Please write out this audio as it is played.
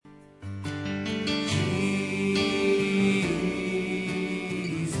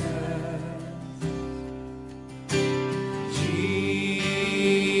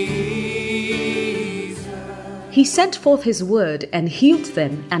He sent forth his word and healed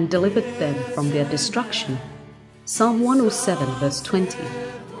them and delivered them from their destruction. Psalm 107 verse 20.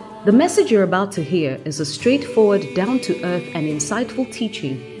 The message you're about to hear is a straightforward, down-to-earth and insightful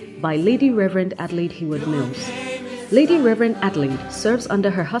teaching by Lady Reverend Adelaide Heward Mills. Lady Reverend Adelaide serves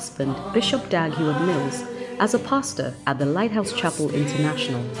under her husband, Bishop Dag Heward Mills, as a pastor at the Lighthouse Chapel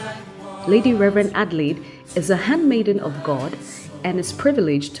International. Lady Reverend Adelaide is a handmaiden of God and is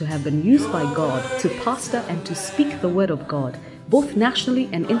privileged to have been used by God to pastor and to speak the word of God, both nationally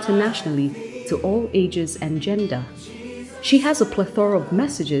and internationally, to all ages and gender. She has a plethora of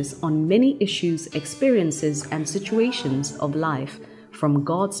messages on many issues, experiences, and situations of life from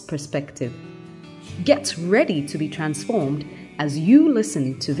God's perspective. Get ready to be transformed as you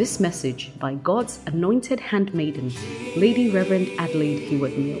listen to this message by God's anointed handmaiden, Lady Reverend Adelaide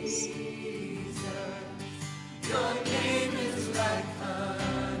Heward Mills.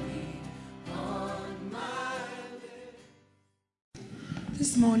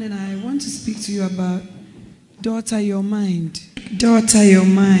 This morning I want to speak to you about Daughter Your Mind. Daughter Your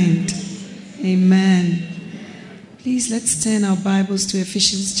Mind. Amen. Please let's turn our Bibles to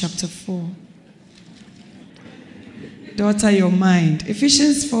Ephesians chapter 4. Daughter Your Mind.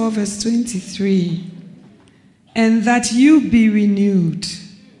 Ephesians 4 verse 23. And that you be renewed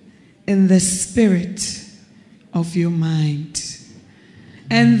in the spirit of your mind.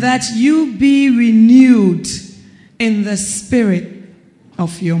 And that you be renewed in the spirit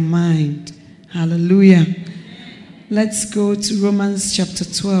of your mind. Hallelujah. Let's go to Romans chapter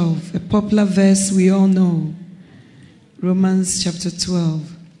 12, a popular verse we all know. Romans chapter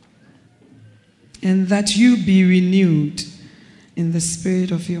 12. And that you be renewed in the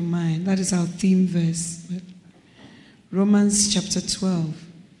spirit of your mind. That is our theme verse. Romans chapter 12.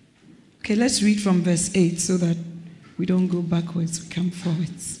 Okay, let's read from verse 8 so that we don't go backwards, we come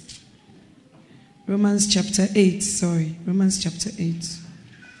forwards. Romans chapter 8.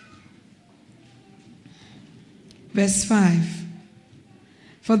 Verse 5.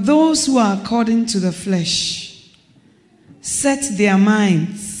 For those who are according to the flesh set their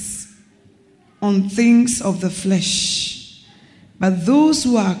minds on things of the flesh, but those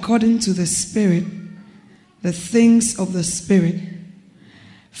who are according to the Spirit, the things of the Spirit.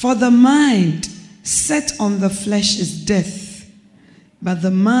 For the mind set on the flesh is death, but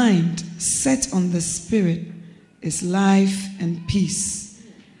the mind set on the Spirit is life and peace.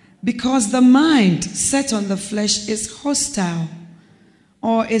 Because the mind set on the flesh is hostile,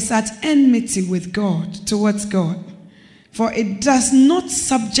 or is at enmity with God, towards God. For it does not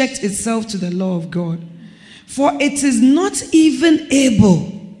subject itself to the law of God. For it is not even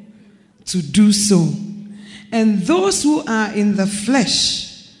able to do so. And those who are in the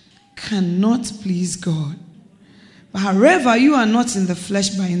flesh cannot please God. But however, you are not in the flesh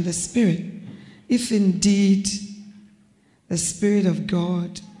but in the Spirit, if indeed the Spirit of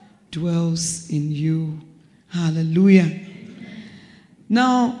God dwells in you. Hallelujah.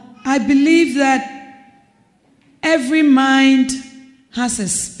 Now, I believe that every mind has a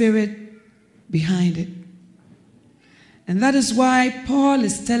spirit behind it. And that is why Paul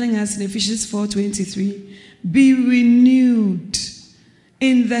is telling us in Ephesians 4:23, be renewed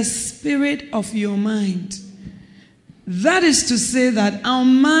in the spirit of your mind. That is to say that our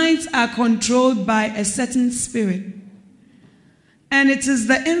minds are controlled by a certain spirit. And it is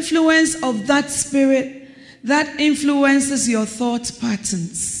the influence of that spirit that influences your thought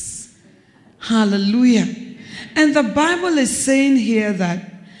patterns. Hallelujah. And the Bible is saying here that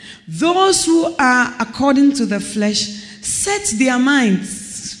those who are according to the flesh set their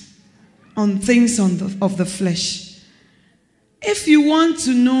minds on things of the flesh. If you want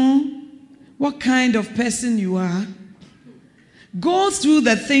to know what kind of person you are, go through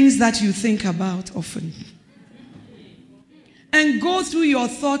the things that you think about often. And go through your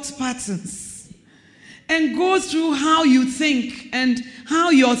thought patterns. And go through how you think and how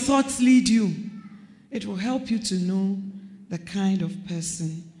your thoughts lead you. It will help you to know the kind of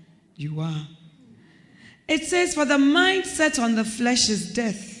person you are. It says, for the mind set on the flesh is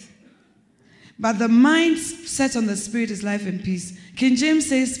death, but the mind set on the Spirit is life and peace. King James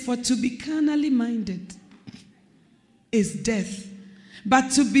says, for to be carnally minded is death,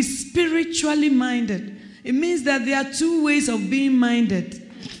 but to be spiritually minded. It means that there are two ways of being minded.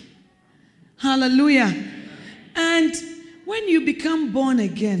 Hallelujah. And when you become born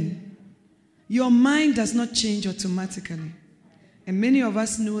again, your mind does not change automatically. And many of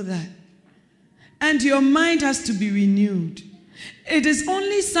us know that. And your mind has to be renewed. It is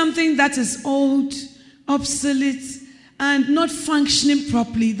only something that is old, obsolete, and not functioning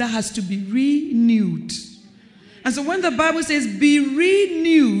properly that has to be renewed. And so when the Bible says be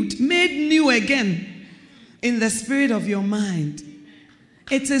renewed, made new again, in the spirit of your mind.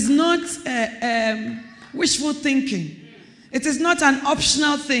 It is not wishful thinking. It is not an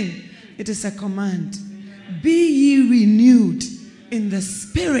optional thing. It is a command. Be ye renewed in the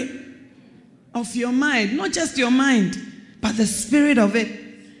spirit of your mind. Not just your mind, but the spirit of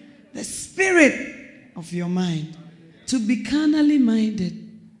it. The spirit of your mind. To be carnally minded,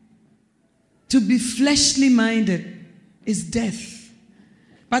 to be fleshly minded is death.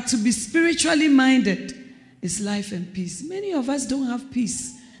 But to be spiritually minded is life and peace. Many of us don't have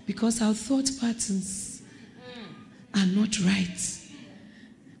peace because our thought patterns are not right.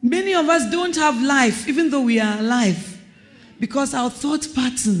 Many of us don't have life, even though we are alive, because our thought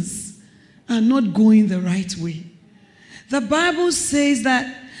patterns are not going the right way. The Bible says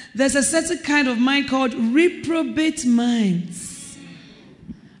that there's a certain kind of mind called reprobate minds.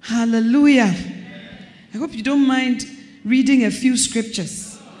 Hallelujah. I hope you don't mind reading a few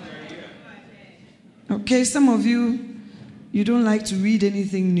scriptures. Okay, some of you don't like to read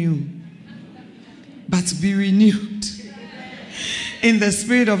anything new, but be renewed in the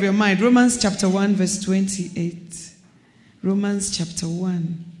spirit of your mind. Romans chapter 1 verse 28. Romans chapter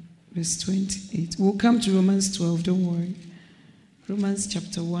 1 verse 28. We'll come to Romans 12, don't worry. Romans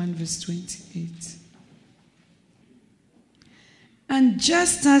chapter 1 verse 28. And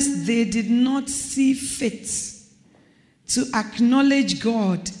just as they did not see fit to acknowledge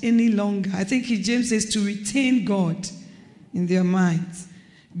God any longer, I think James says to retain God in their minds,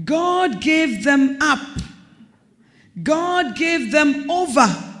 God gave them up. God gave them over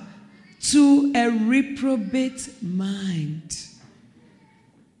to a reprobate mind.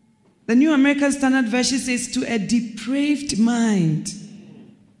 The New American Standard Version says to a depraved mind.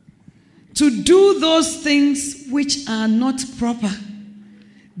 To do those things which are not proper,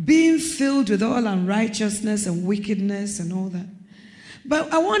 being filled with all unrighteousness and wickedness and all that.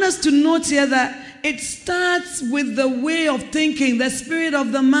 But I want us to note here that it starts with the way of thinking, the spirit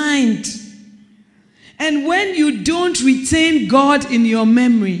of the mind. And when you don't retain God in your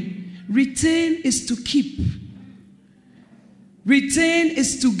memory, retain is to keep. Retain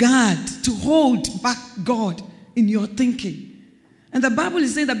is to guard, to hold back God in your thinking. And the Bible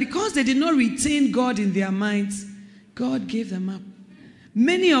is saying that because they did not retain God in their minds, God gave them up.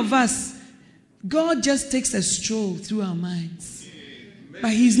 Many of us, God just takes a stroll through our minds,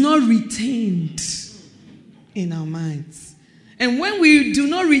 but He's not retained in our minds. And when we do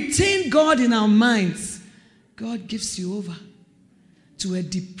not retain God in our minds, God gives you over to a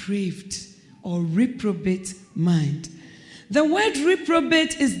depraved or reprobate mind. The word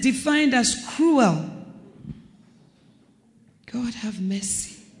reprobate is defined as cruel. God have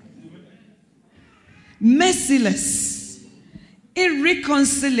mercy. Merciless,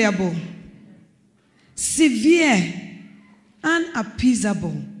 irreconcilable, severe,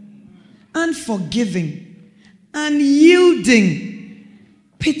 unappeasable, unforgiving, unyielding,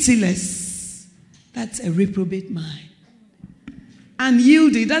 pitiless. That's a reprobate mind.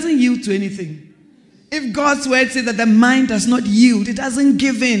 Unyielding, it doesn't yield to anything. If God's word says that the mind does not yield, it doesn't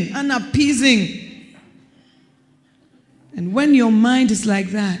give in, unappeasing. And when your mind is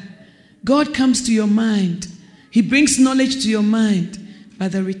like that, God comes to your mind. He brings knowledge to your mind,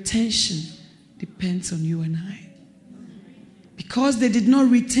 but the retention depends on you and I. Because they did not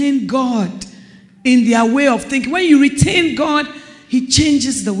retain God in their way of thinking. When you retain God, He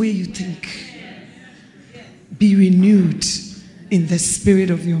changes the way you think. Be renewed in the spirit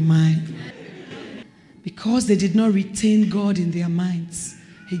of your mind. Because they did not retain God in their minds,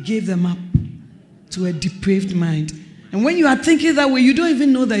 He gave them up to a depraved mind. And when you are thinking that way, you don't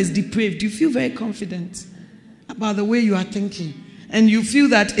even know that it's depraved. You feel very confident about the way you are thinking. And you feel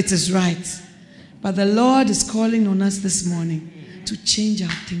that it is right. But the Lord is calling on us this morning to change our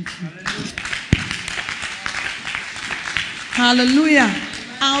thinking. Hallelujah.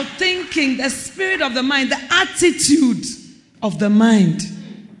 Our thinking, the spirit of the mind, the attitude of the mind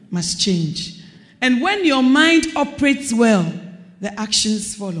must change. And when your mind operates well, the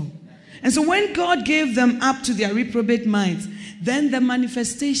actions follow. And so when God gave them up to their reprobate minds, then the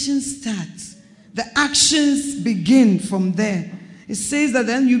manifestations start. The actions begin from there. It says that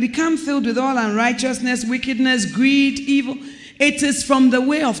then you become filled with all unrighteousness, wickedness, greed, evil. It is from the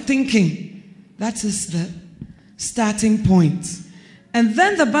way of thinking. That is the starting point. And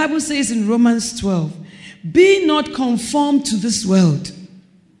then the Bible says in Romans 12, be not conformed to this world.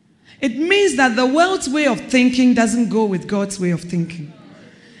 It means that the world's way of thinking doesn't go with God's way of thinking.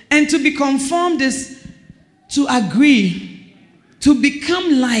 And to be conformed is to agree, to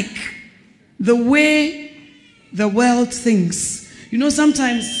become like the way the world thinks. You know,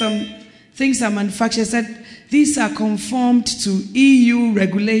 sometimes some things are manufactured, said these are conformed to EU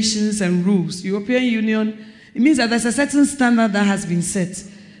regulations and rules. European Union It means that there's a certain standard that has been set.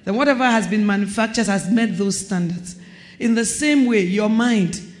 That whatever has been manufactured has met those standards. In the same way, your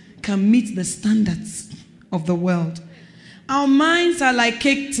mind can meet the standards of the world. Our minds are like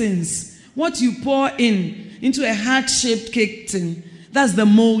cake tins. What you pour into a heart-shaped cake tin, that's the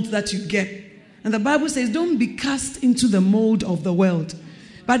mold that you get. And the Bible says, don't be cast into the mold of the world,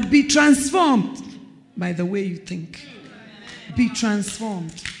 but be transformed by the way you think. Be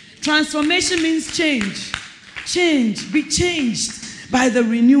transformed. Transformation means change. Change. Be changed by the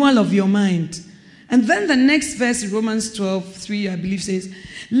renewal of your mind. And then the next verse, Romans 12:3, I believe, says,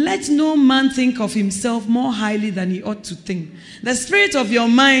 let no man think of himself more highly than he ought to think. The spirit of your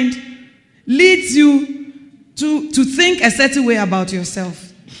mind leads you to think a certain way about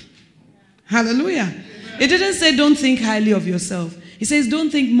yourself. Hallelujah. It didn't say don't think highly of yourself. It says don't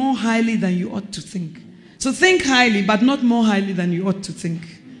think more highly than you ought to think. So think highly, but not more highly than you ought to think.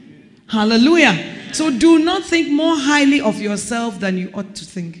 Hallelujah. So do not think more highly of yourself than you ought to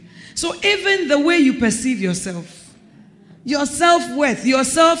think. So even the way you perceive yourself, your self-worth, your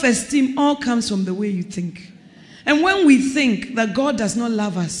self-esteem all comes from the way you think. And when we think that God does not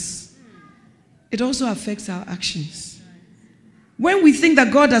love us, it also affects our actions. When we think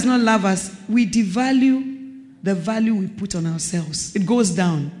that God does not love us, we devalue the value we put on ourselves. It goes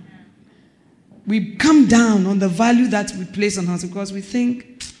down. We come down on the value that we place on us because we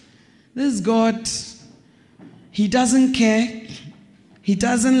think, this God, he doesn't care. He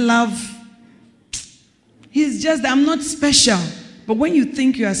doesn't love. He's just, I'm not special. But when you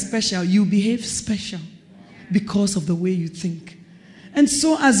think you are special, you behave special because of the way you think. And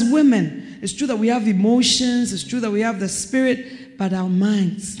so as women, it's true that we have emotions, it's true that we have the spirit, but our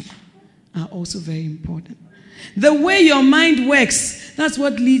minds are also very important. The way your mind works, that's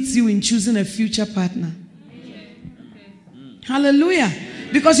what leads you in choosing a future partner. Hallelujah.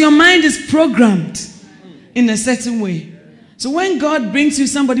 Because your mind is programmed in a certain way. So when God brings you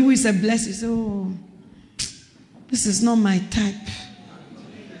somebody who is a blessing, you say, oh, this is not my type.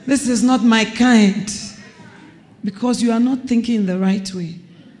 This is not my kind. Because you are not thinking in the right way.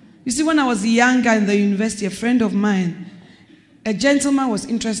 You see, when I was younger in the university, a friend of mine, a gentleman was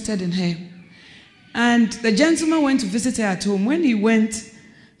interested in her. And the gentleman went to visit her at home. When he went,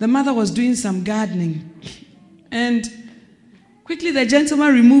 the mother was doing some gardening. And quickly the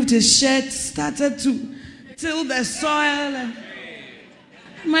gentleman removed his shirt, started to till the soil. And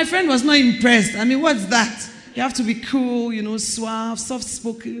my friend was not impressed. I mean, what's that? You have to be cool, suave,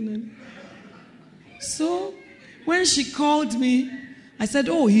 soft-spoken. So when she called me, I said,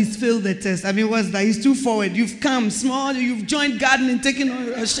 oh, he's failed the test. I mean, what's that? He's too forward. You've come small. You've joined gardening, taken on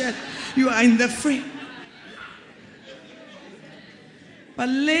your shirt. You are in the frame. But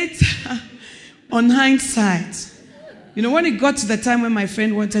later, on hindsight, when it got to the time when my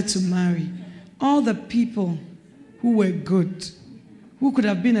friend wanted to marry, all the people who were good, who could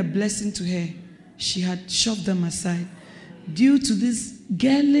have been a blessing to her, she had shoved them aside due to this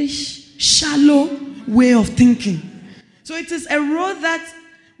girlish, shallow way of thinking. So it is a road that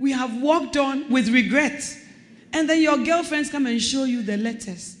we have walked on with regret. And then your girlfriends come and show you the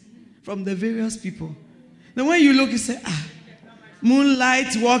letters from the various people. Then when you look, you say,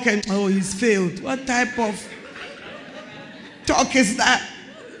 moonlight walk and, oh, he's failed. What type of talk is that?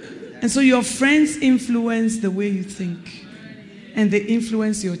 And so your friends influence the way you think. And they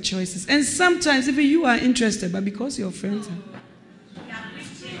influence your choices. And sometimes even you are interested, but because your friends are.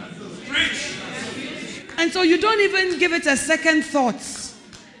 And so you don't even give it a second thought.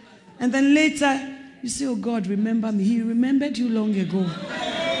 And then later, you say, oh God, remember me. He remembered you long ago.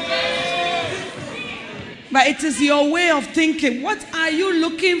 But it is your way of thinking. What are you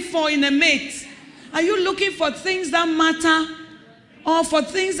looking for in a mate? Are you looking for things that matter or for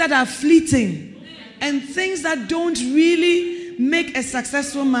things that are fleeting and things that don't really make a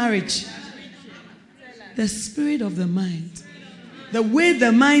successful marriage? The spirit of the mind, the way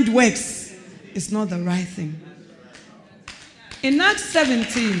the mind works, is not the right thing. In Acts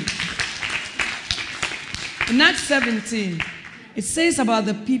 17, it says about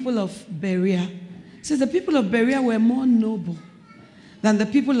the people of Berea. It says the people of Berea were more noble than the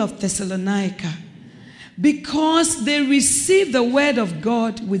people of Thessalonica because they received the word of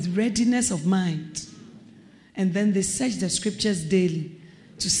God with readiness of mind. And then they searched the scriptures daily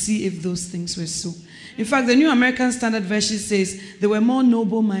to see if those things were so. In fact, the New American Standard Version says they were more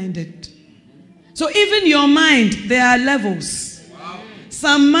noble-minded. So even your mind, there are levels.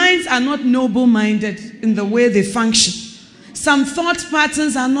 Some minds are not noble-minded in the way they function. Some thought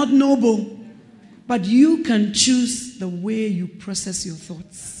patterns are not noble. But you can choose the way you process your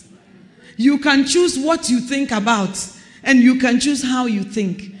thoughts. You can choose what you think about. And you can choose how you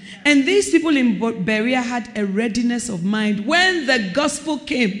think. And these people in Berea had a readiness of mind when the gospel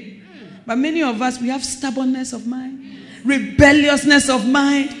came. But many of us, we have stubbornness of mind, rebelliousness of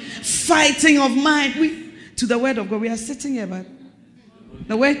mind, fighting of mind. To the word of God, we are sitting here, but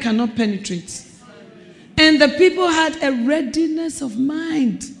the word cannot penetrate. And the people had a readiness of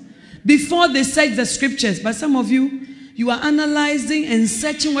mind before they searched the scriptures. But some of you, you are analyzing and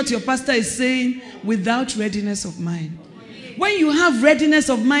searching what your pastor is saying without readiness of mind. When you have readiness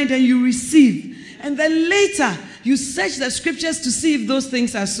of mind and you receive, and then later you search the scriptures to see if those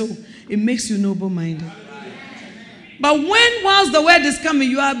things are so, it makes you noble-minded. But when, whilst the word is coming,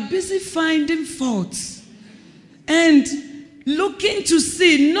 you are busy finding faults and looking to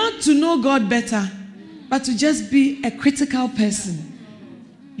see, not to know God better, but to just be a critical person,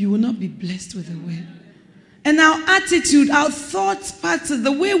 you will not be blessed with the word. And our attitude, our thoughts patterns,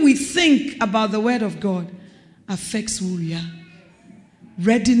 the way we think about the word of God affects who we are.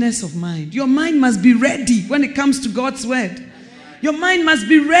 Readiness of mind. Your mind must be ready when it comes to God's word. Your mind must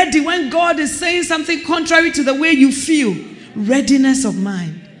be ready when God is saying something contrary to the way you feel. Readiness of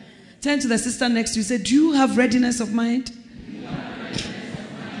mind. Turn to the sister next to you. Say, do you have readiness of mind?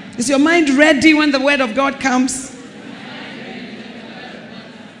 Is your mind ready when the word of God comes?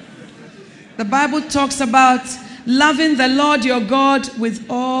 The Bible talks about loving the Lord your God with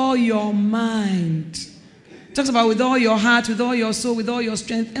all your mind. It talks about with all your heart, with all your soul, with all your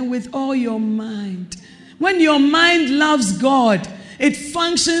strength, and with all your mind. When your mind loves God, it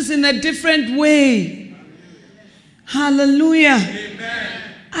functions in a different way. Hallelujah. Amen.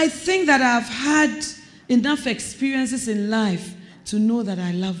 I think that I've had enough experiences in life to know that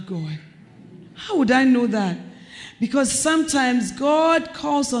I love God. How would I know that? Because sometimes God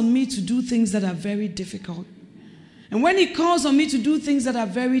calls on me to do things that are very difficult. And when he calls on me to do things that are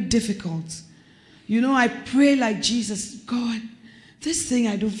very difficult, I pray like Jesus, God, this thing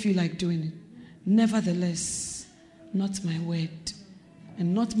I don't feel like doing it. Nevertheless, not my word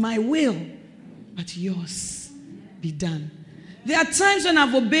and not my will, but yours be done. There are times when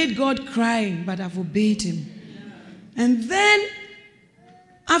I've obeyed God crying, but I've obeyed him. And then,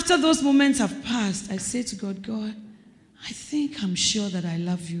 after those moments have passed, I say to God, God, I'm sure that I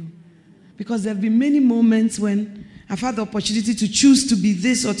love you. Because there have been many moments when I've had the opportunity to choose to be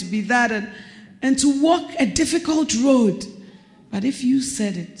this or to be that and to walk a difficult road. But if you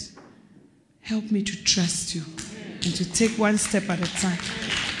said it, help me to trust you and to take one step at a time.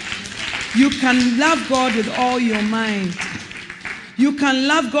 You can love God with all your mind. You can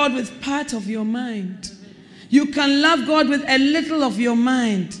love God with part of your mind. You can love God with a little of your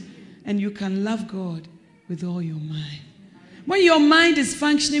mind. And you can love God with all your mind. When your mind is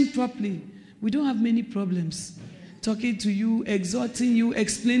functioning properly, we don't have many problems. Talking to you, exhorting you,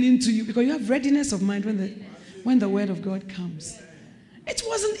 explaining to you, because you have readiness of mind when the word of God comes. It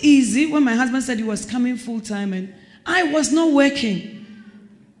wasn't easy when my husband said he was coming full-time and I was not working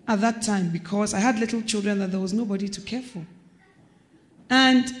at that time because I had little children that there was nobody to care for.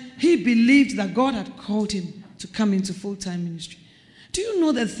 And he believed that God had called him to come into full-time ministry. Do you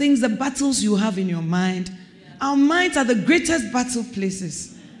know the battles you have in your mind? Our minds are the greatest battle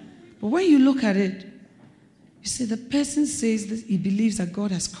places. But when you look at it, you see the person says that he believes that God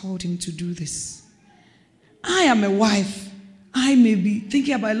has called him to do this. I am a wife. I may be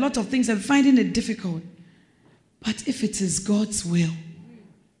thinking about a lot of things and finding it difficult. But if it is God's will,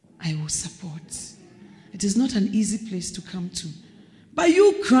 I will support. It is not an easy place to come to. But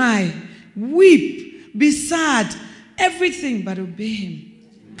you cry, weep, be sad, everything, but obey him.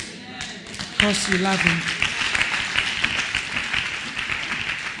 Because you love him.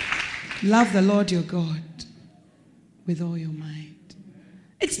 Love the Lord your God with all your mind.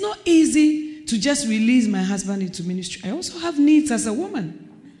 It's not easy to just release my husband into ministry. I also have needs as a woman.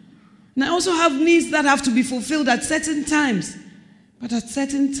 And I also have needs that have to be fulfilled at certain times. But at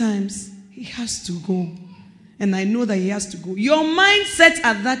certain times, he has to go. And I know that he has to go. Your mindset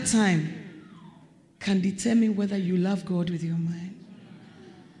at that time can determine whether you love God with your mind.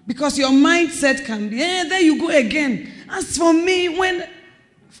 Because your mindset can be, there you go again. As for me,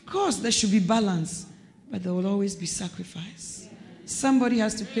 of course, there should be balance. But there will always be sacrifice. Somebody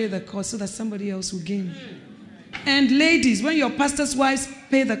has to pay the cost so that somebody else will gain. And ladies, when your pastor's wives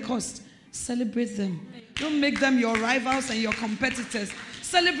pay the cost, celebrate them. Don't make them your rivals and your competitors.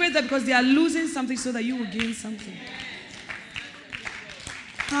 Celebrate them because they are losing something so that you will gain something.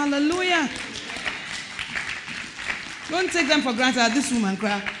 Hallelujah. Don't take them for granted. This woman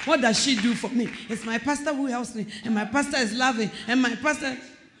cry. What does she do for me? It's my pastor who helps me. And my pastor is loving. And my pastor...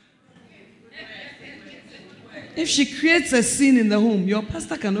 If she creates a scene in the home, your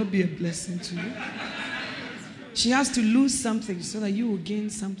pastor cannot be a blessing to you. She has to lose something so that you will gain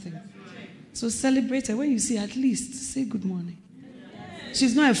something. So celebrate her. When you see her, at least say good morning.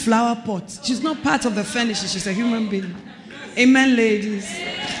 She's not a flower pot. She's not part of the furniture. She's a human being. Amen, ladies.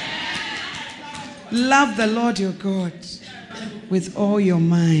 Love the Lord your God with all your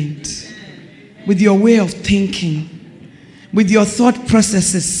mind, with your way of thinking, with your thought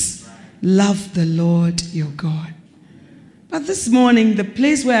processes. Love the Lord your God. But this morning, the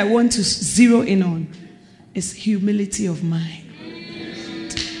place where I want to zero in on is humility of mind.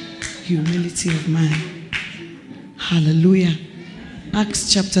 Humility of mind. Hallelujah.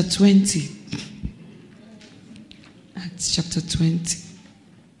 Acts chapter 20. Acts chapter 20.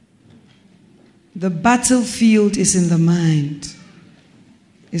 The battlefield is in the mind.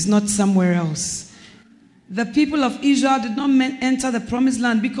 It's not somewhere else. The people of Israel did not enter the promised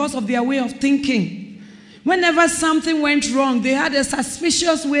land because of their way of thinking. Whenever something went wrong, they had a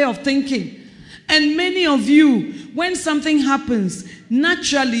suspicious way of thinking. And many of you, when something happens,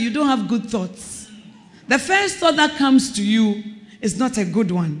 naturally you don't have good thoughts. The first thought that comes to you is not a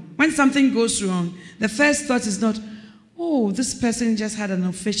good one. When something goes wrong, the first thought is not, oh, this person just had an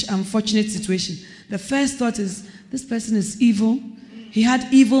unfortunate situation. The first thought is, this person is evil. He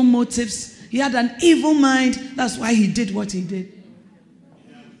had evil motives. He had an evil mind. That's why he did what he did.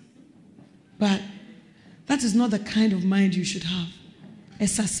 But that is not the kind of mind you should have. A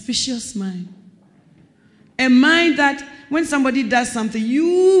suspicious mind. A mind that when somebody does something,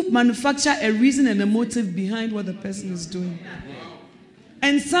 you manufacture a reason and a motive behind what the person is doing.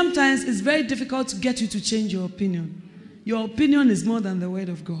 And sometimes it's very difficult to get you to change your opinion. Your opinion is more than the word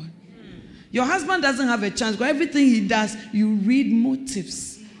of God. Your husband doesn't have a chance, because everything he does, you read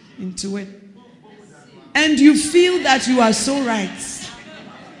motives into it. And you feel that you are so right.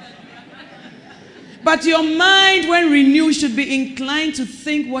 But your mind, when renewed, should be inclined to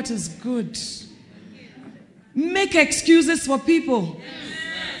think what is good. Make excuses for people.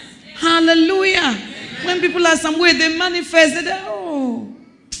 Hallelujah. When people are somewhere, they manifest that, oh,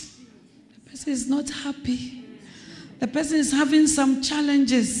 the person is not happy. The person is having some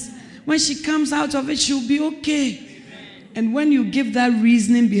challenges. When she comes out of it, she'll be okay. And when you give that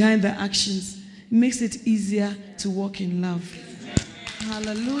reasoning behind the actions, it makes it easier to walk in love.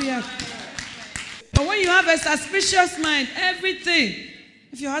 Hallelujah. But when you have a suspicious mind, everything,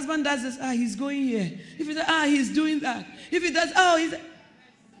 if your husband does this, he's going here. If he does, he's doing that. If he does,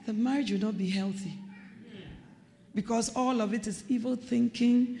 the marriage will not be healthy. Because all of it is evil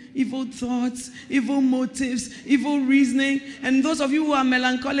thinking, evil thoughts, evil motives, evil reasoning. And those of you who are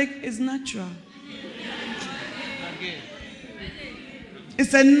melancholic, it's natural.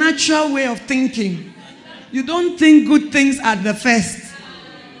 It's a natural way of thinking. You don't think good things at the first.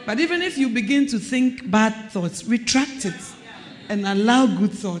 But even if you begin to think bad thoughts, retract it and allow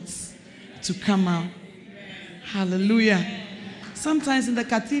good thoughts to come out. Hallelujah. Sometimes in the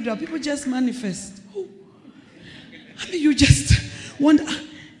cathedral, people just manifest. You just wonder,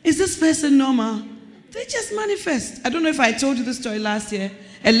 is this person normal? They just manifest. I don't know if I told you this story last year.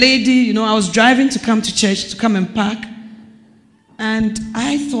 A lady, I was driving to come to church, to come and park. And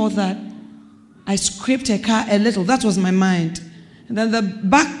I thought that I scraped her car a little. That was my mind. And then the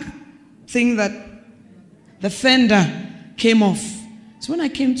back thing, that the fender came off. So when I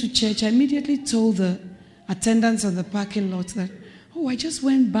came to church, I immediately told the attendants on the parking lot that, I just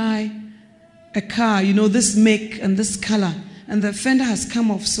went by a car, this make and this color, and the fender has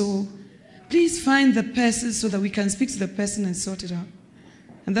come off, so please find the person so that we can speak to the person and sort it out.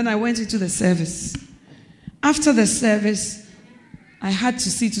 And then I went into the service. After the service, I had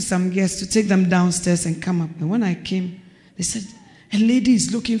to see to some guests to take them downstairs and come up. And when I came, they said, a lady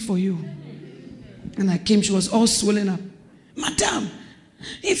is looking for you. And I came, she was all swollen up. Madam,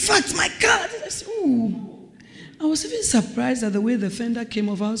 in fact, my car. I said, ooh. I was even surprised at the way the fender came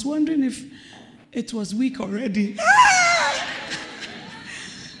off. I was wondering if it was weak already.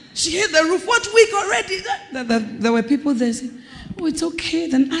 She hit the roof. What, weak already? There were people there saying, oh, it's okay.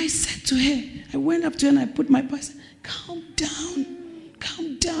 Then I said to her, I went up to her and I put my pass. Calm down.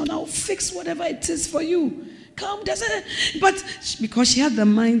 I'll fix whatever it is for you. Calm down. But because she had the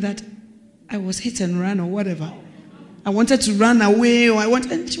mind that I was hit and run or whatever. I wanted to run away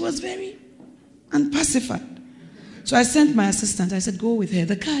and she was very unpacified. So I sent my assistant. I said, go with her.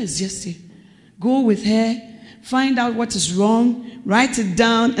 The car is just here. Go with her, find out what is wrong, write it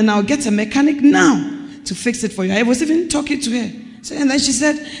down, and I'll get a mechanic now to fix it for you. I was even talking to her. And then she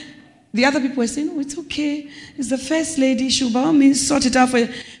said, the other people were saying, oh, it's okay. It's the first lady. She'll by all means sort it out for you.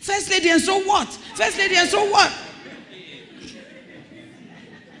 First lady, and so what? First lady, and so what?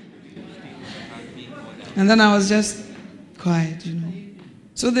 And then I was just quiet,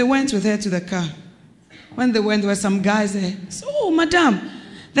 So they went with her to the car. When they went, there were some guys there. So, oh, madam,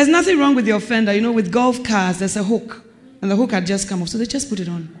 there's nothing wrong with your fender. You know, with golf cars, there's a hook. And the hook had just come off. So they just put it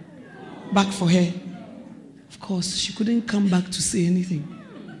on. Back for her. Of course, she couldn't come back to say anything.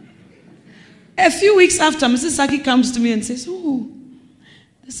 A few weeks after, Mrs. Saki comes to me and says, oh,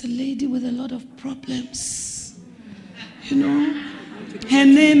 there's a lady with a lot of problems. You know, her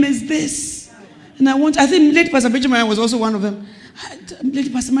name is this. And I think Lady Pastor Bridget Marian was also one of them. Lady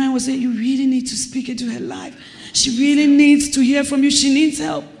Pastor Marian was saying, you really need to speak into her life. She really needs to hear from you. She needs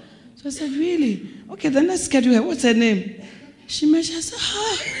help. So I said, really? Okay, then let's schedule her. What's her name? She mentioned, I said,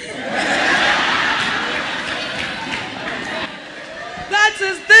 hi. That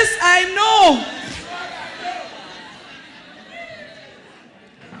is this I know.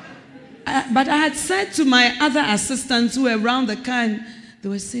 But I had said to my other assistants who were around the car, and they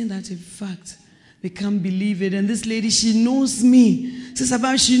were saying that, in fact, they can't believe it. And this lady, she knows me. Says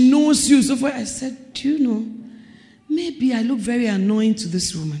about she knows you. So I said, do you know, maybe I look very annoying to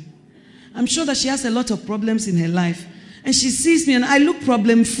this woman. I'm sure that she has a lot of problems in her life. And she sees me and I look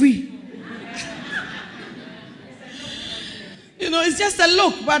problem-free. You know, it's just a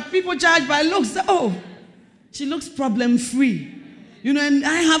look, but people judge by looks. Oh, she looks problem-free. You know, and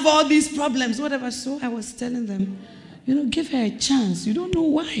I have all these problems, whatever. So I was telling them, you know, give her a chance. You don't know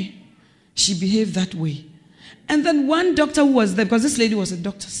why she behaved that way. And then one doctor who was there, because this lady was a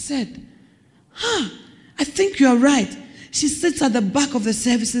doctor, said, I think you're right. She sits at the back of the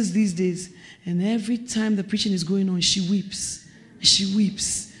services these days. And every time the preaching is going on, she weeps. And she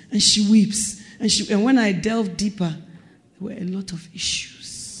weeps. And she weeps. And when I delved deeper, there were a lot of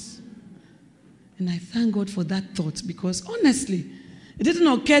issues. And I thank God for that thought, because honestly, it didn't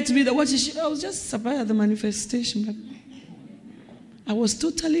occur to me that I was just surprised at the manifestation. But I was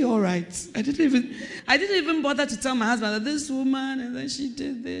totally all right. I didn't even bother to tell my husband that this woman, and then she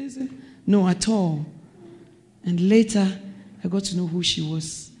did this. No, at all. And later, I got to know who she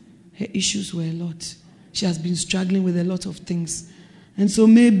was. Her issues were a lot. She has been struggling with a lot of things. And so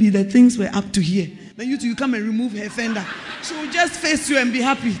maybe the things were up to here. Then you come and remove her fender. She will just face you and be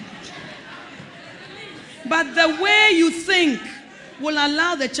happy. But the way you think will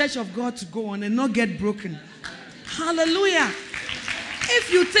allow the church of God to go on and not get broken. Hallelujah.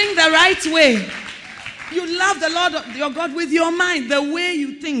 If you think the right way, you love the Lord your God with your mind, the way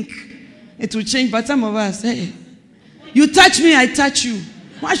you think, it will change. But some of us, hey, you touch me, I touch you.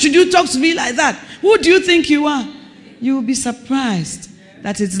 Why should you talk to me like that? Who do you think you are? You will be surprised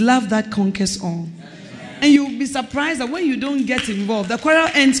that it's love that conquers all. And you will be surprised that when you don't get involved, the quarrel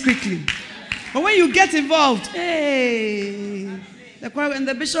ends quickly. But when you get involved, hey, the quarrel and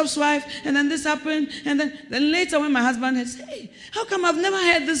the bishop's wife, and then this happened, and then later when my husband had said, hey, how come I've never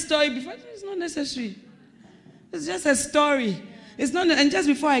heard this story before? It's not necessary. It's just a story. It's not. And just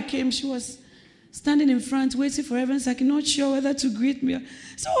before I came, she was standing in front, waiting for Reverend Saki, not sure whether to greet me.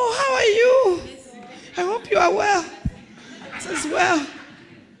 So, how are you? I hope you are well. Says, well,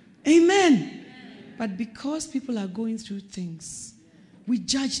 amen. But because people are going through things, we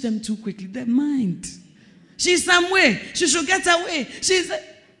judge them too quickly. Their mind. She's somewhere. She should get away.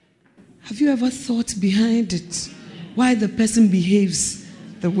 Have you ever thought behind it why the person behaves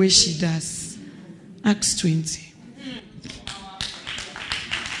the way she does? Acts 20.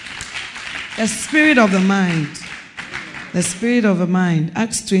 The spirit of the mind. The spirit of the mind.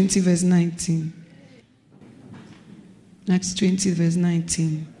 Acts 20 verse 19. Acts 20 verse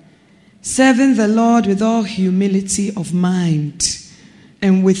 19. Serving the Lord with all humility of mind,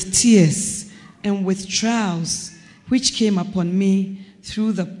 and with tears, and with trials, which came upon me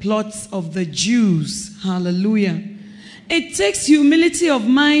through the plots of the Jews. Hallelujah. It takes humility of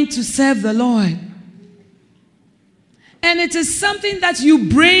mind to serve the Lord. And it is something that you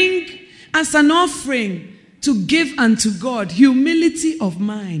bring as an offering to give unto God. Humility of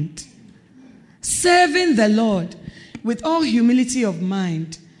mind. Serving the Lord with all humility of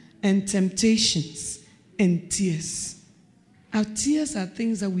mind, and temptations and tears. Our tears are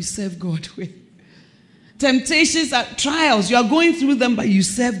things that we serve God with. Temptations are trials. You are going through them, but you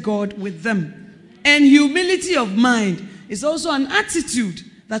serve God with them. And humility of mind is also an attitude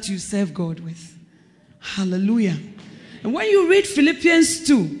that you serve God with. Hallelujah. And when you read Philippians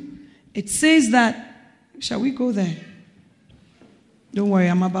 2, it says that, shall we go there? Don't worry,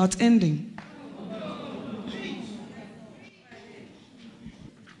 I'm about ending.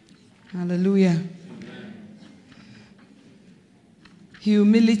 Hallelujah.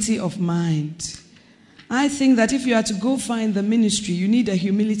 Humility of mind. I think that if you are to go find the ministry, you need a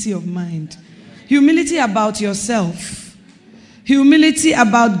humility of mind. Humility about yourself. Humility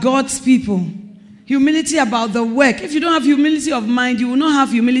about God's people. Humility about the work. If you don't have humility of mind, you will not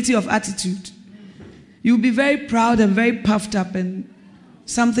have humility of attitude. You'll be very proud and very puffed up and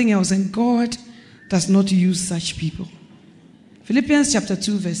something else. And God does not use such people. Philippians chapter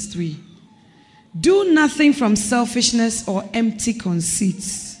 2 verse 3. Do nothing from selfishness or empty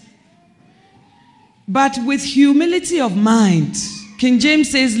conceits, but with humility of mind. King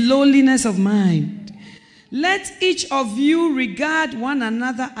James says lowliness of mind. Let each of you regard one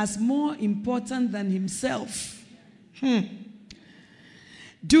another as more important than himself.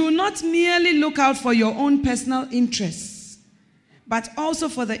 Do not merely look out for your own personal interests, but also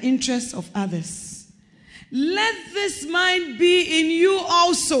for the interests of others. Let this mind be in you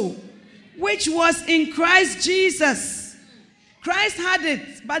also, which was in Christ Jesus. Christ had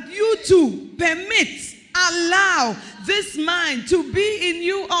it, but you too permit, allow this mind to be in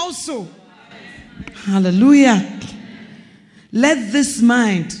you also. Hallelujah. Let this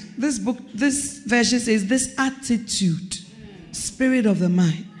mind, this version says, this attitude, spirit of the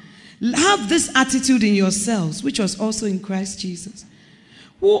mind. Have this attitude in yourselves, which was also in Christ Jesus,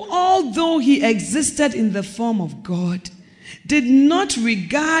 who, although he existed in the form of God, did not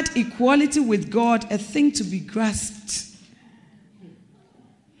regard equality with God a thing to be grasped,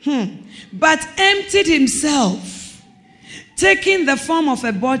 but emptied himself, taking the form of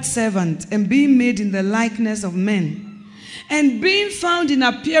a bondservant and being made in the likeness of men, and being found in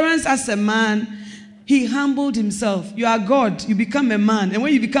appearance as a man, he humbled himself. You are God, you become a man. And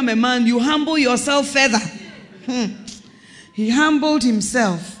when you become a man, you humble yourself further. He humbled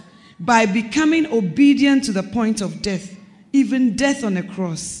himself by becoming obedient to the point of death, even death on a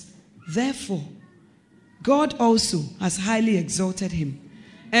cross. Therefore, God also has highly exalted him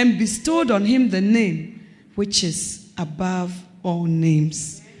and bestowed on him the name which is above all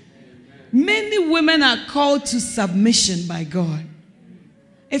names. Many women are called to submission by God.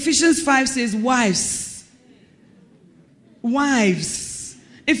 Ephesians 5 says, wives.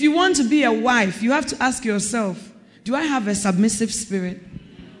 If you want to be a wife, you have to ask yourself, do I have a submissive spirit?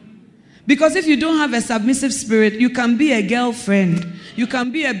 Because if you don't have a submissive spirit, you can be a girlfriend, you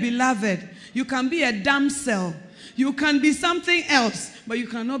can be a beloved, you can be a damsel, you can be something else, but you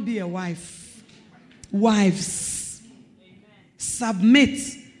cannot be a wife. Wives, submit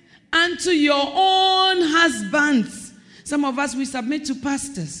unto your own husbands. Some of us, we submit to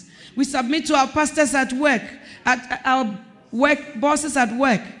pastors. We submit to our pastors at work, at our work bosses at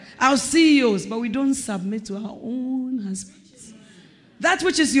work, our CEOs, but we don't submit to our own husbands. That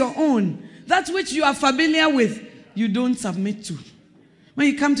which is your own, that which you are familiar with, you don't submit to. When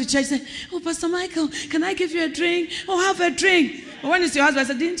you come to church, say, oh, Pastor Michael, can I give you a drink? Oh, have a drink. But when it's your husband,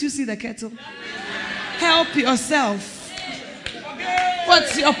 I say, didn't you see the kettle? Help yourself.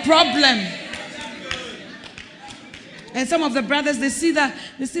 What's your problem? And some of the brothers, they see that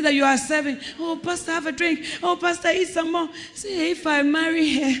you are serving. Oh, Pastor, have a drink. Oh, Pastor, eat some more. Say, if I marry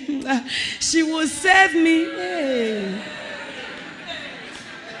her, she will serve me. Hey.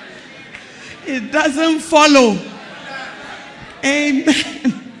 It doesn't follow.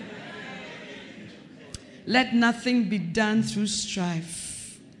 Amen. Let nothing be done through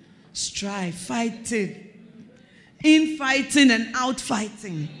strife. Strife, fighting. Infighting and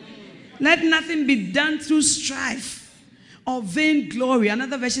outfighting. Let nothing be done through strife or vain glory.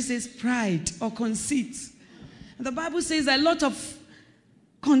 Another version says pride or conceit. And the Bible says a lot of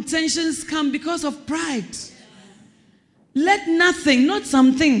contentions come because of pride. Let nothing, not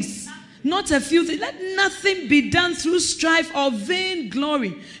some things, not a few things, let nothing be done through strife or vain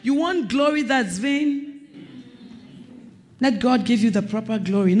glory. You want glory that's vain? Let God give you the proper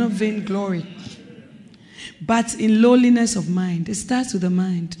glory, not vain glory. But in lowliness of mind. It starts with the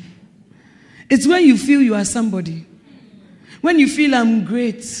mind. It's when you feel you are somebody. When you feel I'm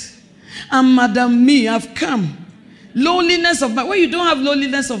great. I'm Madam Me, I've come. Lowliness of mind. When you don't have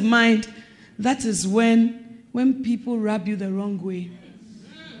lowliness of mind, that is when people rub you the wrong way.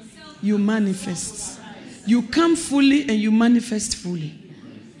 You manifest. You come fully and you manifest fully.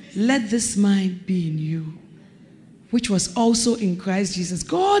 Let this mind be in you, which was also in Christ Jesus.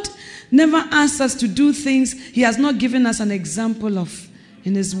 God never asks us to do things He has not given us an example of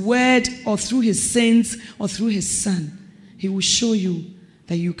in His word or through His saints or through His Son. He will show you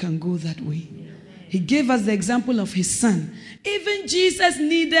that you can go that way. He gave us the example of His Son. Even Jesus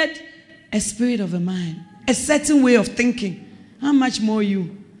needed a spirit of the mind, a certain way of thinking. How much more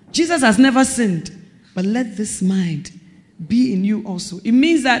you? Jesus has never sinned, but let this mind be in you also. It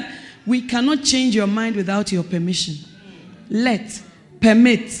means that we cannot change your mind without your permission. Let,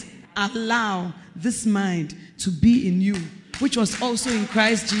 permit, allow this mind to be in you, which was also in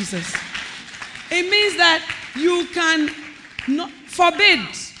Christ Jesus. It means that you can not forbid,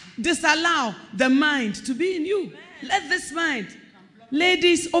 disallow the mind to be in you. Let this mind.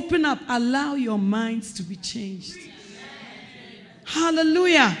 Ladies, open up. Allow your minds to be changed.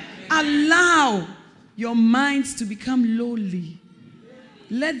 Hallelujah. Allow your minds to become lowly.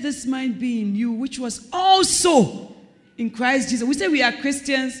 Let this mind be in you, which was also in Christ Jesus. We say we are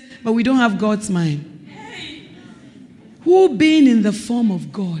Christians, but we don't have God's mind. Who being in the form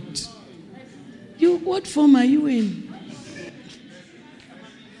of God? What form are you in?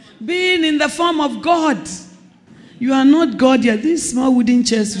 Being in the form of God. You are not God yet. These small wooden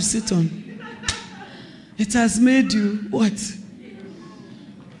chairs you sit on. It has made you what?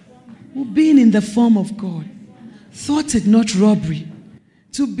 Who being in the form of God, thought it not robbery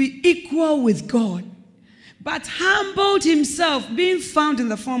to be equal with God, but humbled himself, being found in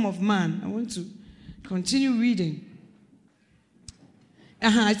the form of man. I want to continue reading.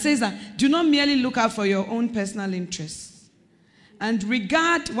 It says that, do not merely look out for your own personal interests and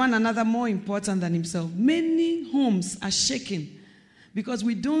regard one another more important than himself. Many homes are shaken because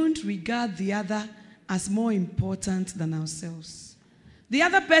we don't regard the other as more important than ourselves. The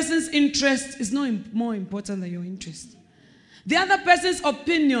other person's interest is not more important than your interest. The other person's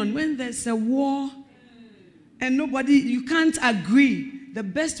opinion, when there's a war and you can't agree, the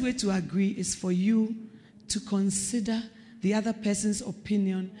best way to agree is for you to consider the other person's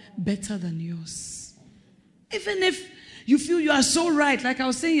opinion better than yours. Even if you feel you are so right, like I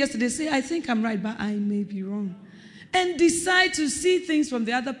was saying yesterday, say, I think I'm right, but I may be wrong. And decide to see things from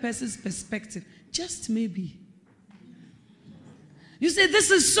the other person's perspective. Just maybe. You say,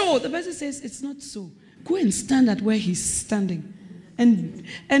 this is so. The person says, it's not so. Go and stand at where he's standing. And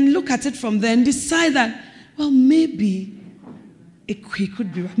look at it from there and decide that, well, maybe he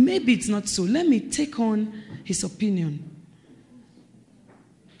could be right. Maybe it's not so. Let me take on his opinion.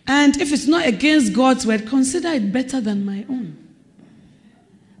 And if it's not against God's word, consider it better than my own.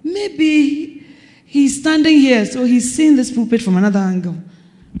 Maybe he's standing here, so he's seeing this pulpit from another angle.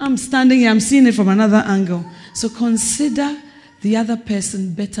 I'm standing here, I'm seeing it from another angle. So consider the other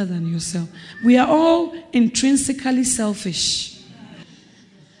person better than yourself. We are all intrinsically selfish.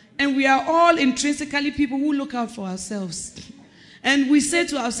 And we are all intrinsically people who look out for ourselves. And we say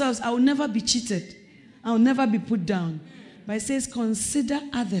to ourselves, I will never be cheated. I will never be put down. But it says, consider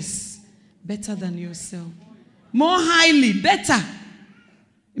others better than yourself. More highly, better.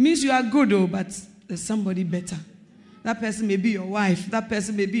 It means you are good, but there's somebody better. That person may be your wife. That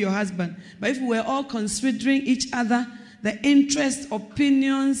person may be your husband. But if we were all considering each other, the interests,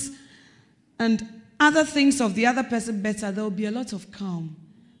 opinions, and other things of the other person better, there will be a lot of calm.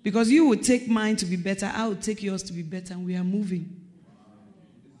 Because you would take mine to be better, I would take yours to be better, and we are moving.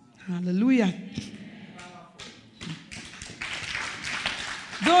 Hallelujah.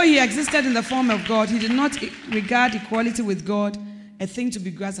 Though he existed in the form of God, he did not regard equality with God a thing to be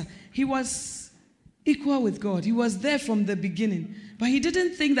grasped. He was equal with God. He was there from the beginning. But he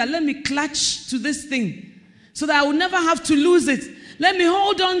didn't think that, let me clutch to this thing so that I will never have to lose it. Let me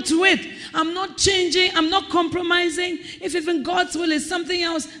hold on to it. I'm not changing. I'm not compromising. If even God's will is something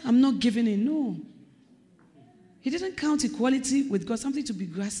else, I'm not giving in. No. He didn't count equality with God something to be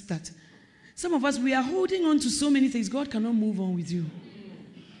grasped at. Some of us, we are holding on to so many things. God cannot move on with you.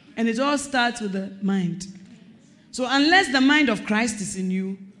 And it all starts with the mind. So unless the mind of Christ is in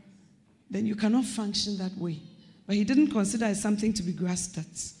you, then you cannot function that way. But he didn't consider it something to be grasped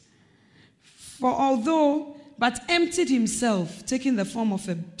at. But emptied himself, taking the form of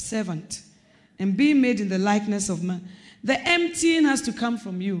a servant, and being made in the likeness of man. The emptying has to come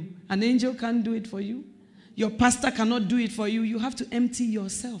from you. An angel can't do it for you. Your pastor cannot do it for you. You have to empty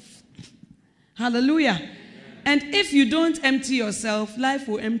yourself. Hallelujah. And if you don't empty yourself, life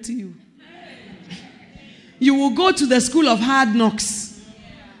will empty you. You will go to the school of hard knocks.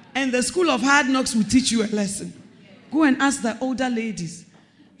 And the school of hard knocks will teach you a lesson. Go and ask the older ladies.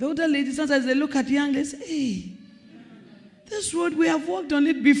 The older ladies, sometimes they look at young ladies, hey, this road, we have walked on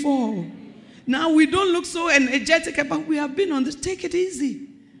it before. Now we don't look so energetic, but we have been on this. Take it easy.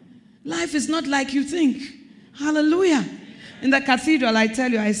 Life is not like you think. Hallelujah. In the cathedral, I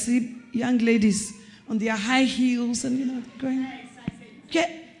tell you, I see young ladies on their high heels and, going,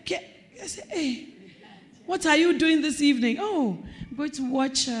 I say, hey, what are you doing this evening? Oh, I'm going to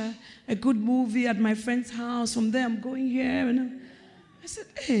watch a good movie at my friend's house. From there, I'm going here. And I said,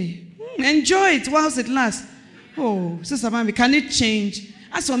 hey, enjoy it whilst it lasts. Oh, Sister Mami, can it change?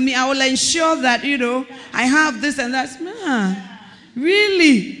 As for me, I will ensure that, I have this and that.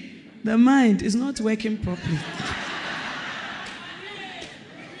 Really, the mind is not working properly.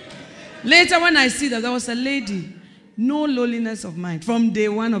 Later, when I see that there was a lady, no lowliness of mind. From day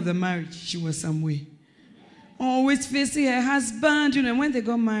one of the marriage, she was some way. Always facing her husband. And when they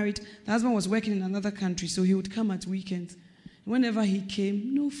got married, the husband was working in another country, so he would come at weekends. Whenever he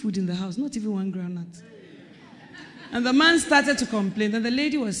came, no food in the house, not even one groundnut. And the man started to complain. And the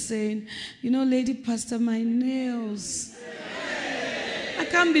lady was saying, Lady Pastor, my nails. I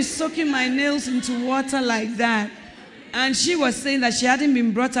can't be soaking my nails into water like that. And she was saying that she hadn't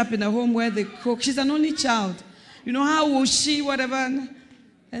been brought up in a home where they cook. She's an only child. How will she, whatever.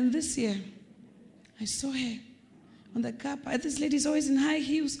 And this year, I saw her on the car park. This lady's always in high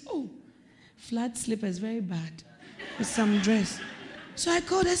heels. Oh, flat slippers, very bad. With some dress. So I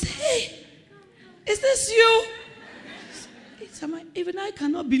called her and said, hey, is this you? Even I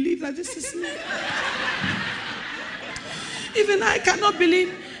cannot believe that this is me. Even I cannot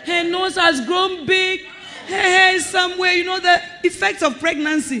believe her nose has grown big. Her hair is somewhere. The effects of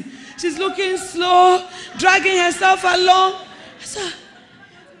pregnancy. She's looking slow, dragging herself along. So,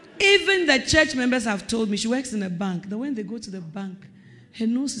 even the church members have told me, she works in a bank, that when they go to the bank, her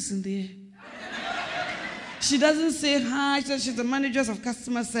nose is in the air. She doesn't say hi. She says she's the manager of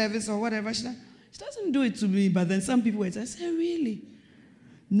customer service or whatever. She doesn't do it to me, but then some people would say, I said, really?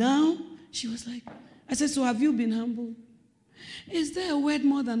 Now, she was like, I said, so have you been humble? Is there a word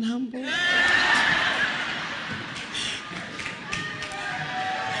more than humble?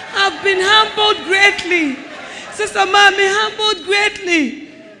 I've been humbled greatly. Sister Mommy, humbled greatly.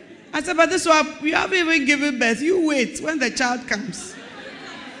 I said, but this one, you haven't even given birth. You wait when the child comes.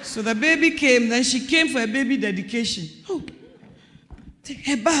 So the baby came, then she came for a baby dedication. Oh, take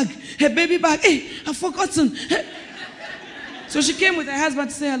her bag, her baby bag. Hey, I've forgotten. So she came with her husband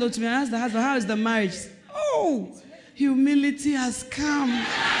to say hello to me. I asked the husband, how is the marriage? Oh, humility has come.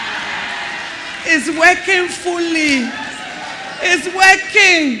 It's working fully. It's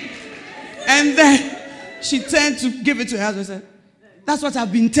working. And then she turned to give it to her husband and said, that's what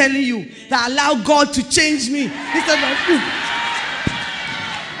I've been telling you, that allow God to change me. He said,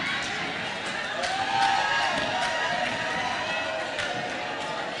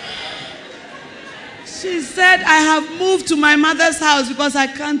 she said, I have moved to my mother's house because I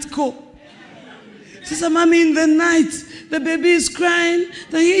can't cope. She said, Mommy, in the night, the baby is crying.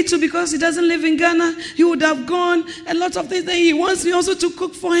 Then he too, because he doesn't live in Ghana, he would have gone. A lot of things that he wants me also to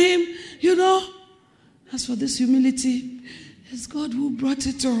cook for him. As for this humility, it's God who brought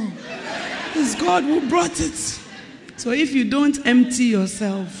it all. It's God who brought it. So if you don't empty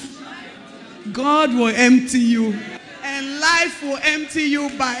yourself, God will empty you. And life will empty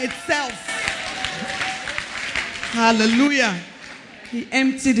you by itself. Hallelujah. He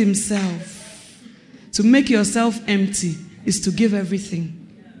emptied himself. To make yourself empty is to give everything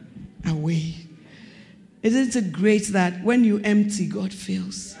away. Isn't it great that when you empty, God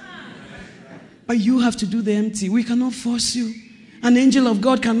fills? But you have to do the empty. We cannot force you. An angel of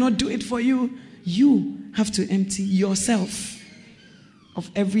God cannot do it for you. You have to empty yourself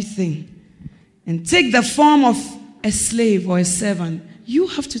of everything and take the form of a slave or a servant. You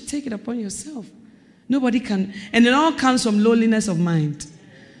have to take it upon yourself. Nobody can. And it all comes from lowliness of mind.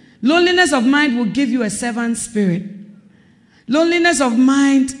 Lowliness of mind will give you a servant spirit. Lowliness of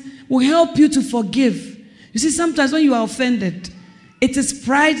mind will help you to forgive. You see, sometimes when you are offended, it is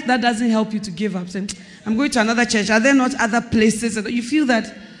pride that doesn't help you to give up. Saying, I'm going to another church. Are there not other places? You feel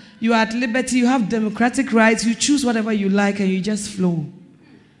that you are at liberty, you have democratic rights, you choose whatever you like and you just flow.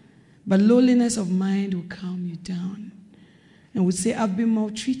 But lowliness of mind will calm you down and will say, I've been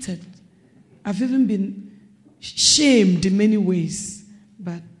maltreated. I've even been shamed in many ways.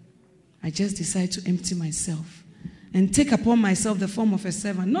 But I just decide to empty myself and take upon myself the form of a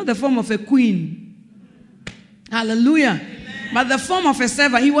servant, not the form of a queen. Hallelujah. Amen. But the form of a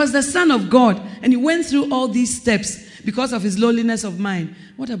servant. He was the Son of God, and he went through all these steps because of his lowliness of mind.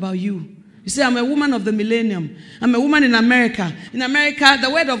 What about you? You say, I'm a woman of the millennium. I'm a woman in America. In America, the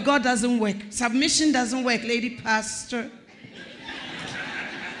word of God doesn't work. Submission doesn't work, lady pastor.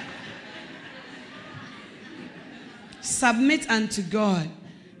 Submit unto God.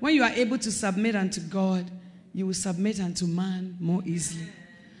 When you are able to submit unto God, you will submit unto man more easily.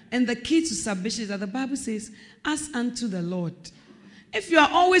 And the key to submission is that the Bible says, ask unto the Lord. If you are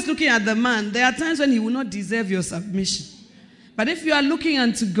always looking at the man, there are times when he will not deserve your submission. But if you are looking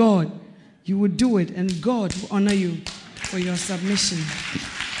unto God, you will do it, and God will honor you for your submission.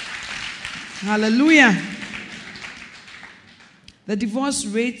 Hallelujah. The divorce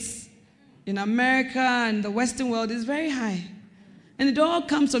rates in America and the Western world is very high. And it all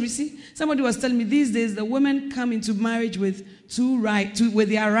comes from, you see, somebody was telling me these days the women come into marriage with with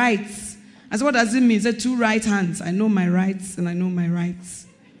their rights. I said, what does it mean? He said, 2 right hands. I know my rights and I know my rights.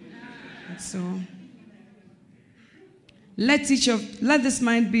 And so, let this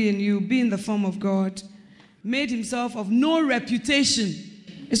mind be in you, be in the form of God, made himself of no reputation.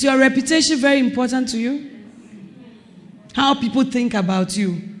 Is your reputation very important to you? how people think about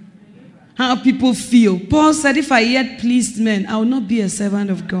you, how people feel. Paul said, if I yet pleased men, I will not be a servant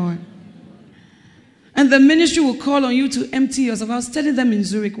of God. And the ministry will call on you to empty yourself. I was telling them in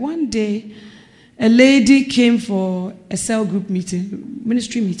Zurich, one day, a lady came for a cell group meeting,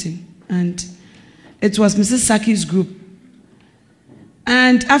 ministry meeting, and it was Mrs. Saki's group.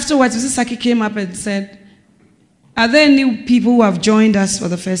 And afterwards, Mrs. Saki came up and said, are there any people who have joined us for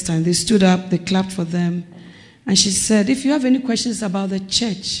the first time? They stood up, they clapped for them. And she said, if you have any questions about the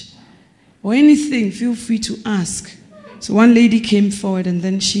church or anything, feel free to ask. So one lady came forward and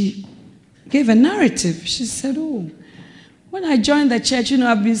then she gave a narrative. She said, when I joined the church,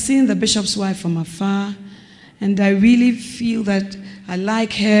 I've been seeing the bishop's wife from afar, and I really feel that I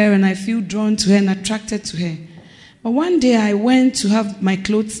like her and I feel drawn to her and attracted to her. But one day I went to have my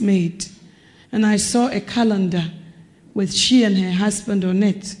clothes made, and I saw a calendar with she and her husband on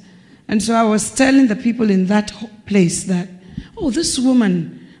it. And so I was telling the people in that place that, this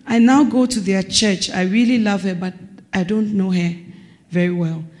woman, I now go to their church. I really love her, but I don't know her very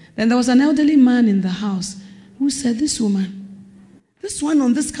well. Then there was an elderly man in the house who said, this woman, this one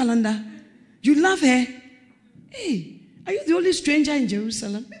on this calendar, you love her? Hey, are you the only stranger in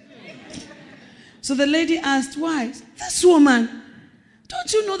Jerusalem? So the lady asked, why? This woman,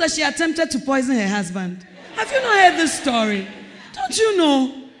 don't you know that she attempted to poison her husband? Have you not heard this story? Don't you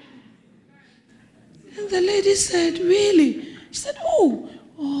know? And the lady said, really? She said,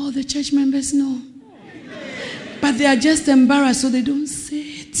 the church members know. But they are just embarrassed, so they don't say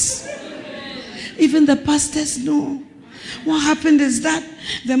it. Even the pastors know. What happened is that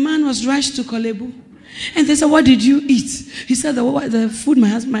the man was rushed to Kolebu. And they said, what did you eat? He said, the food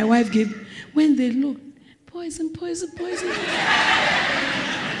my wife gave. When they looked, poison.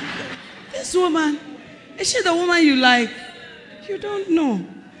 This woman, is she the woman you like? You don't know.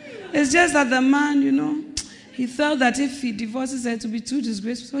 It's just that the man, he felt that if he divorces her, it will be too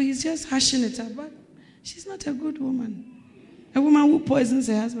disgraceful. So he's just hushing it up. But she's not a good woman. A woman who poisons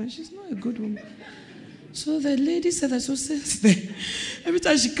her husband, she's not a good woman. So the lady said that, so since then, every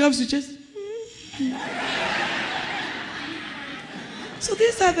time she comes to church, So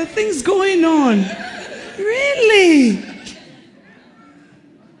these are the things going on. Really?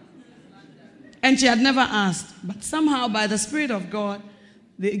 And she had never asked. But somehow, by the Spirit of God,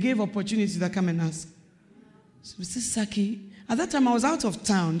 they gave opportunity to come and ask. So Mrs. Saki, at that time I was out of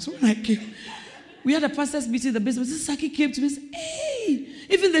town. So when I came, we had a pastor's meeting in the basement. Mrs. Saki came to me and said, hey,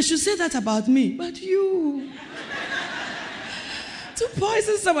 even they should say that about me. But you. To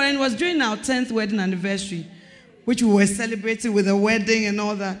poison someone. And it was during our 10th wedding anniversary, which we were celebrating with a wedding and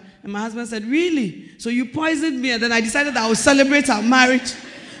all that. And my husband said, really? So you poisoned me? And then I decided I would celebrate our marriage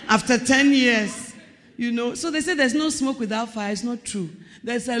after 10 years. So they say there's no smoke without fire. It's not true.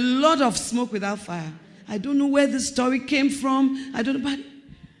 There's a lot of smoke without fire. I don't know where this story came from. I don't know. But,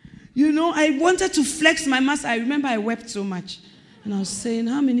 I wanted to flex my muscle. I remember I wept so much. And I was saying,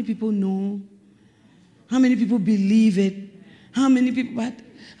 how many people know? How many people believe it? How many people? But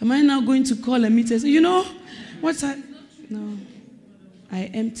am I now going to call a meeting and say, what's that? No. I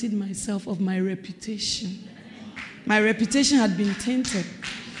emptied myself of my reputation. My reputation had been tainted,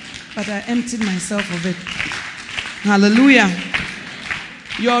 but I emptied myself of it. Hallelujah.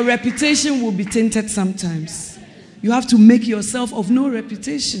 Your reputation will be tainted sometimes. You have to make yourself of no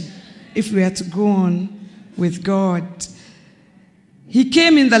reputation if we are to go on with God. He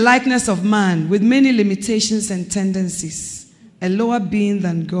came in the likeness of man with many limitations and tendencies, a lower being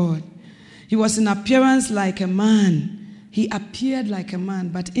than God. He was in appearance like a man. He appeared like a man,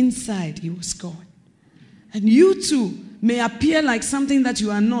 but inside he was God. And you too may appear like something that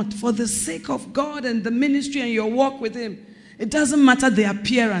you are not for the sake of God and the ministry and your walk with him. It doesn't matter the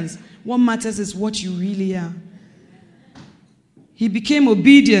appearance. What matters is what you really are. He became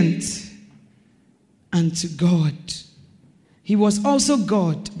obedient unto God. He was also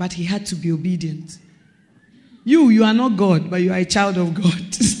God, but he had to be obedient. You are not God, but you are a child of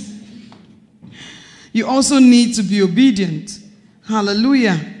God. You also need to be obedient.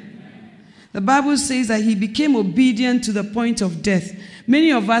 Hallelujah. The Bible says that he became obedient to the point of death.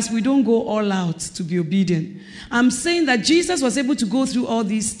 Many of us, we don't go all out to be obedient. I'm saying that Jesus was able to go through all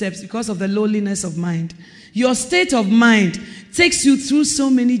these steps because of the lowliness of mind. Your state of mind takes you through so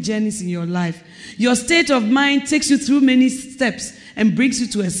many journeys in your life. Your state of mind takes you through many steps and brings you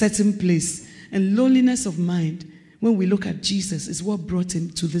to a certain place. And lowliness of mind, when we look at Jesus, is what brought him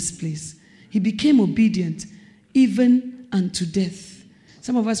to this place. He became obedient even unto death.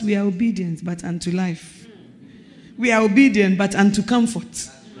 Some of us, we are obedient, but unto life. We are obedient, but unto comfort.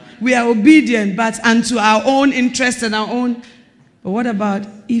 We are obedient, but unto our own interest and our own. But what about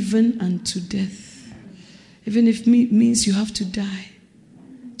even unto death? Even if it means you have to die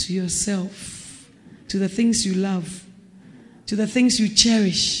to yourself, to the things you love, to the things you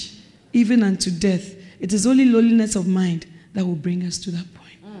cherish, even unto death. It is only lowliness of mind that will bring us to that point.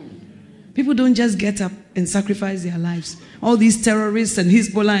 People don't just get up and sacrifice their lives. All these terrorists and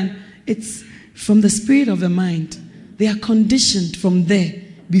Hezbollah, it's from the spirit of the mind. They are conditioned from there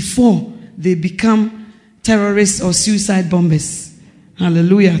before they become terrorists or suicide bombers.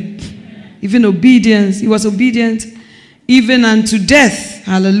 Hallelujah. Even obedience, he was obedient even unto death.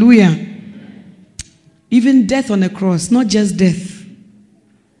 Hallelujah. Even death on a cross, not just death,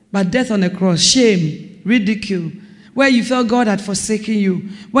 but death on a cross, shame, ridicule, where you felt God had forsaken you,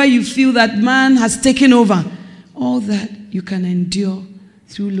 where you feel that man has taken over. All that you can endure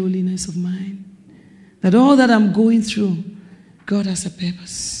through lowliness of mind. That all that I'm going through, God has a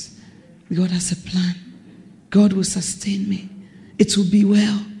purpose. God has a plan. God will sustain me. It will be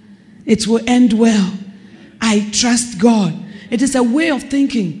well. It will end well. I trust God. It is a way of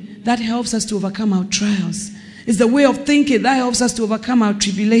thinking that helps us to overcome our trials. It's the way of thinking that helps us to overcome our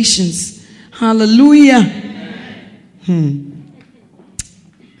tribulations. Hallelujah.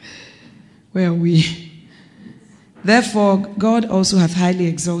 Where are we? Therefore, God also hath highly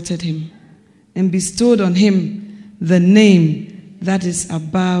exalted him and bestowed on him the name that is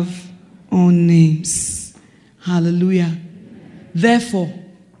above all names. Hallelujah. Therefore,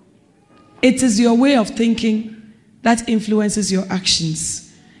 it is your way of thinking that influences your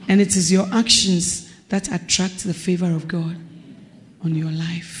actions, and it is your actions that attract the favor of God on your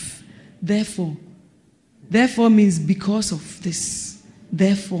life. Therefore means because of this.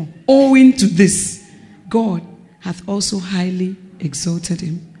 Therefore, owing to this, God hath also highly exalted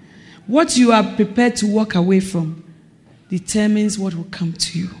him. What you are prepared to walk away from determines what will come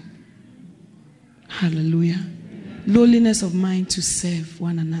to you. Hallelujah. Lowliness of mind to serve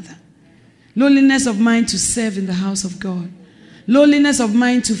one another. Lowliness of mind to serve in the house of God. Lowliness of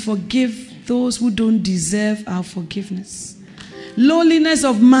mind to forgive those who don't deserve our forgiveness. Lowliness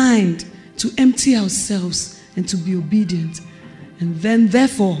of mind to empty ourselves and to be obedient. And then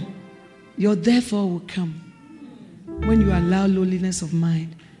therefore, your therefore will come when you allow lowliness of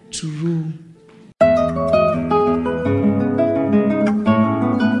mind to rule.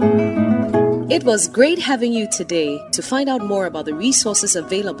 It was great having you today. To find out more about the resources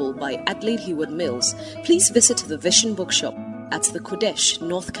available by Adelaide Heward Mills, please visit the Vision Bookshop at the Kodesh,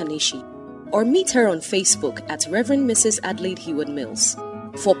 North Kanishi, or meet her on Facebook at Reverend Mrs. Adelaide Heward Mills.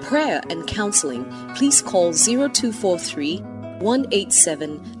 For prayer and counseling, please call 0243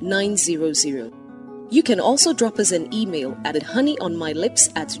 187 900. You can also drop us an email at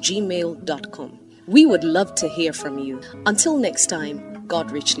honeyonmylips@gmail.com. We would love to hear from you. Until next time,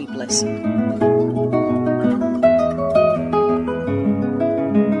 God richly bless you.